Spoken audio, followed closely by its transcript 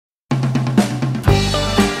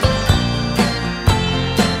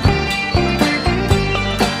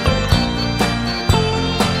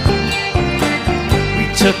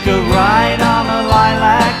Took a ride on a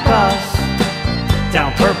lilac bus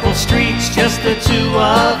down purple streets, just the two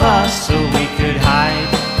of us, so we could hide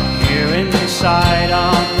here inside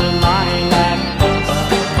on the lilac bus.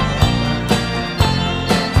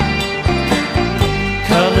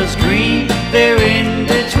 Colors green, they're in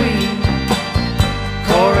between,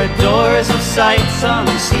 corridors of sights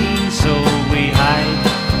unseen, so we hide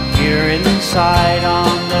here inside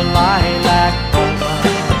on the lilac bus.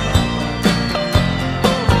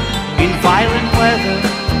 In violent weather,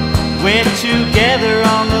 we're together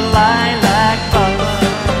on the lilac bus.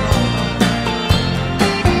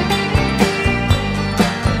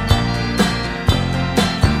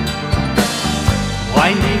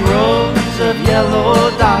 Winding rows of yellow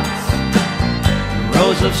dots,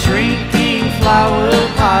 rows of shrinking flower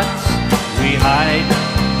pots, we hide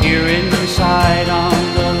here inside on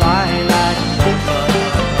the lilac bus.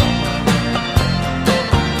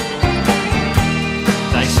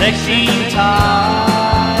 Dissecting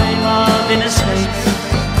time of innocence,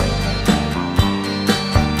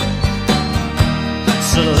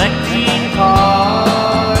 selecting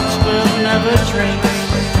parts we'll never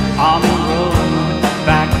trace, on the road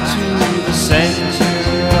back to the center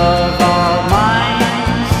of our minds.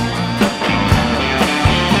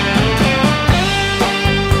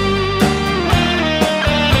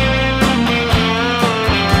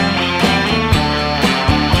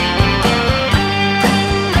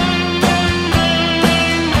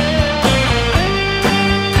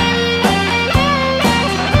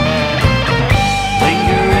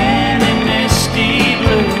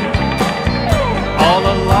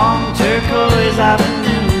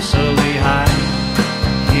 Avenue, so we hide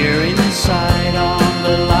here inside on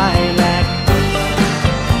the lilac bus.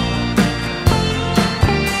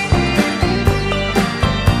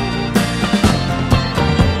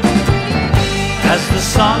 As the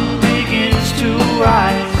sun begins to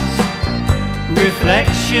rise,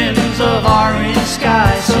 reflections of orange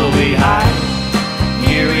sky, so we hide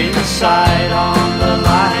here inside on